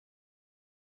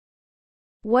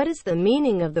What is the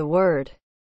meaning of the word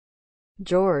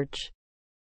George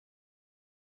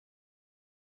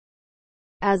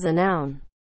as a noun?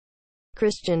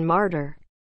 Christian martyr,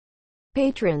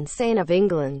 patron saint of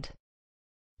England,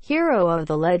 hero of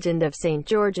the legend of St.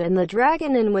 George and the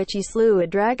dragon, in which he slew a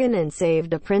dragon and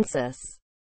saved a princess.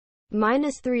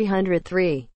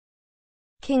 -303.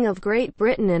 King of Great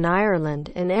Britain and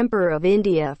Ireland and Emperor of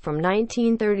India from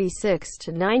 1936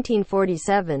 to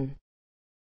 1947.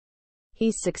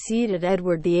 He succeeded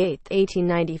Edward VIII,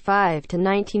 1895 to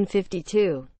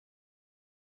 1952.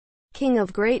 King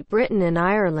of Great Britain and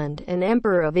Ireland and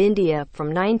Emperor of India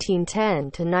from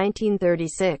 1910 to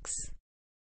 1936.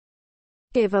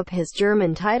 Gave up his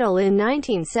German title in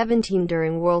 1917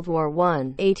 during World War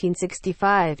I,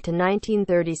 1865 to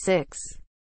 1936.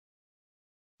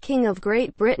 King of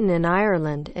Great Britain and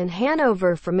Ireland and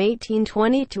Hanover from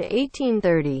 1820 to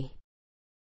 1830.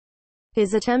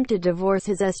 His attempt to divorce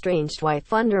his estranged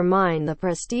wife undermined the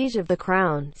prestige of the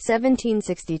crown,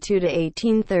 1762 to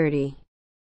 1830.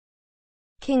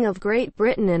 King of Great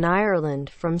Britain and Ireland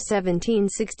from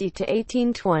 1760 to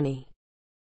 1820.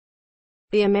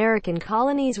 The American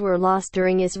colonies were lost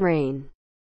during his reign.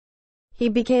 He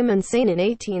became insane in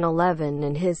 1811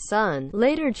 and his son,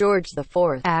 later George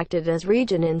IV, acted as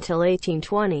regent until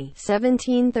 1820,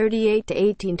 1738 to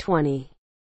 1820.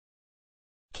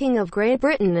 King of Great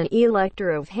Britain and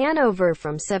Elector of Hanover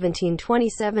from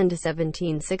 1727 to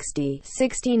 1760,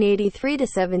 1683 to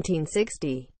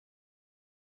 1760.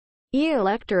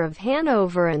 Elector of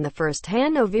Hanover and the first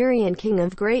Hanoverian King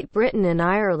of Great Britain and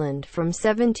Ireland from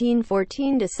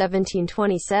 1714 to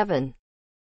 1727,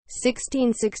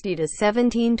 1660 to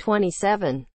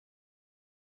 1727.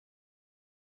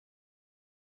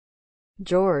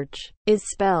 George is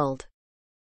spelled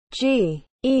G-E-O-R-G-E.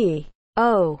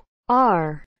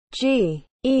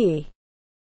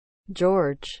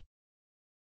 George.